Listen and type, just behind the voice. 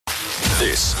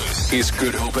This is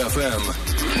Good Hope FM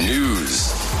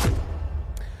News.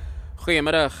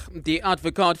 Goeiemiddag. Die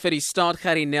advokaat vir die staat,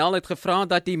 Gerrie Nel, het gevra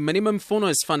dat die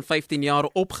minimumvonnis van 15 jaar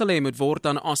opgelê moet word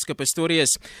aan Oscar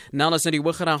Pistorius. Nel is in die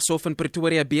Hooggeregshof in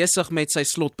Pretoria besig met sy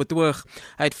slotbetoog.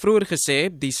 Hy het vroeër gesê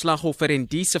die slagoffer en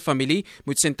die se familie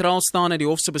moet sentraal staan in die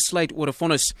hof se besluit oor 'n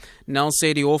vonnis. Nel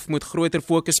sê die hof moet groter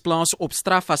fokus plaas op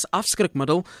straf as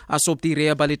afskrikmiddel as op die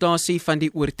rehabilitasie van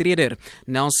die oortreder.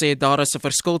 Nel sê daar is 'n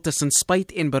verskil tussen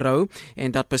spyt en berou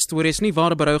en dat Pistorius nie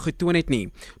ware berou getoon het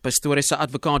nie. Pistorius se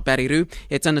advokaat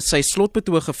het in sy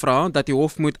slotbetoog gevra dat die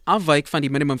hof moet afwyk van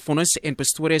die minimumvonnis en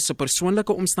Pistorius se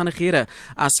persoonlike omstandighede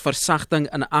as versagting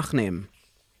in ag neem.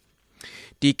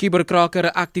 Die kuberkraker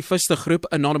aktiviste groep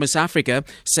Anonymous Africa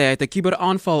sê hy het 'n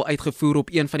kuberaanval uitgevoer op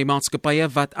een van die maatskappye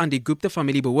wat aan die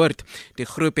Gupta-familie behoort. Die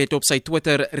groep het op sy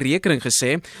Twitter-rekening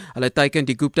gesê hulle teiken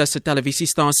die Gupta se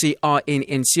televisiestasie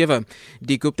ANN7.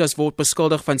 Die Guptas word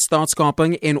beskuldig van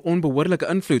staatskaping en onbehoorlike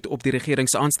invloed op die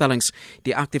regeringsaanstellings.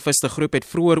 Die aktiviste groep het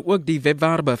vroeër ook die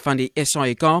webwerwe van die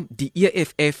SAIK, die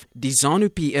EFF, die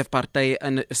ZANU-PF party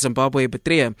in Zimbabwe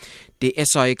betree. Die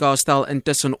SAIK stel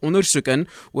intussen ondersoek in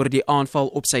oor die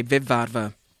aanval op sy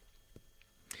webwerwe.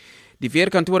 Die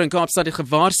weerkantoor in Kaapstad het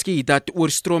gewaarsku dat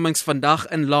oorstromings vandag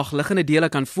in laagliggende dele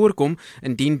kan voorkom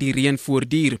indien die reën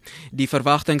voortduur. Die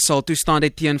verwagting sal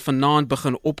toestande teen vanaand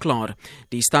begin opklaar.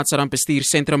 Die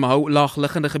stadsrampbestuursentrum hou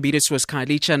laagliggende gebiede soos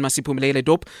Khayelitsha en Masiphumelele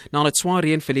dop nadat swaar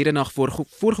reën verlede nag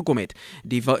voorgekom het.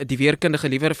 Die weerkundige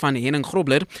liewer van Henning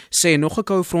Grobler sê nog 'n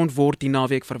koue front word die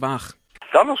naweek verwag.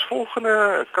 Dan ons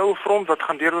volgende koue front wat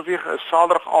gaan deurbeweeg is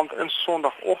Saterdag aand in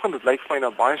Sondagoggend. Dit lyk vir my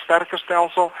na baie sterker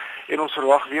stelsel en ons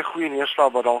verwag weer goeie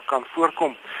neerslag wat dalk kan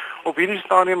voorkom. Op hierdie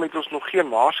stadium het ons nog geen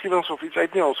waarskuwings of iets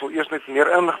uit nie. Ons wil eers net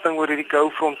meer inligting oor hierdie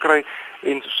koue front kry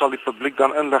en sal die publiek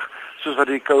dan inlig soos wat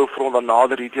die koue front dan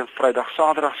nader hier teen Vrydag,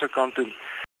 Saterdag se kant toe.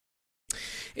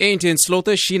 En ten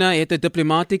slotte, China het 'n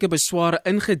diplomatieke beswaar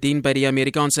ingedien by die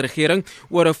Amerikaanse regering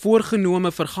oor 'n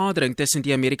voorgenome vergadering tussen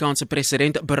die Amerikaanse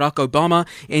president Barack Obama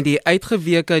en die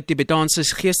uitgeweke Tibetaanse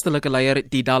geestelike leier,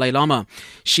 die Dalai Lama.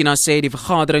 China sê die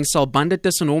vergadering sal bande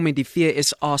tussen hom en die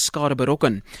VSA skade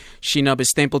berokken. China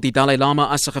bestempel die Dalai Lama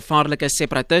as 'n gevaarlike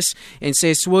separatis en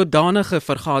sê sodanige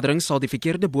vergadering sal die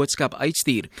verkeerde boodskap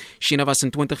uitstuur. China was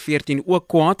in 2014 ook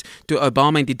kwaad toe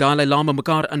Obama en die Dalai Lama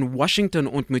mekaar in Washington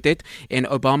ontmoet het en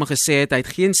Obama gesê het hy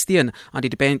het geen steun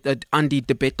aan die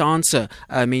Tibetaanse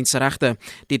menseregte.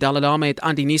 Die Dalai Lama het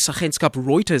aan die nuusagentskap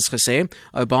Reuters gesê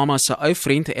Obama se ou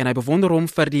vriend en hy bewonder hom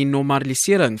vir die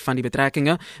normalisering van die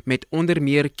betrekkinge met onder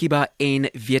meer Cuba en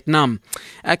Vietnam.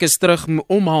 Ek is terug om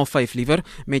 05:30 liewer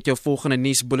met jou volgende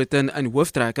nuusbulletin in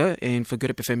hooftrekke en vir Good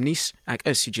Hope FM nuus. Ek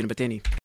is Eugene Bateni.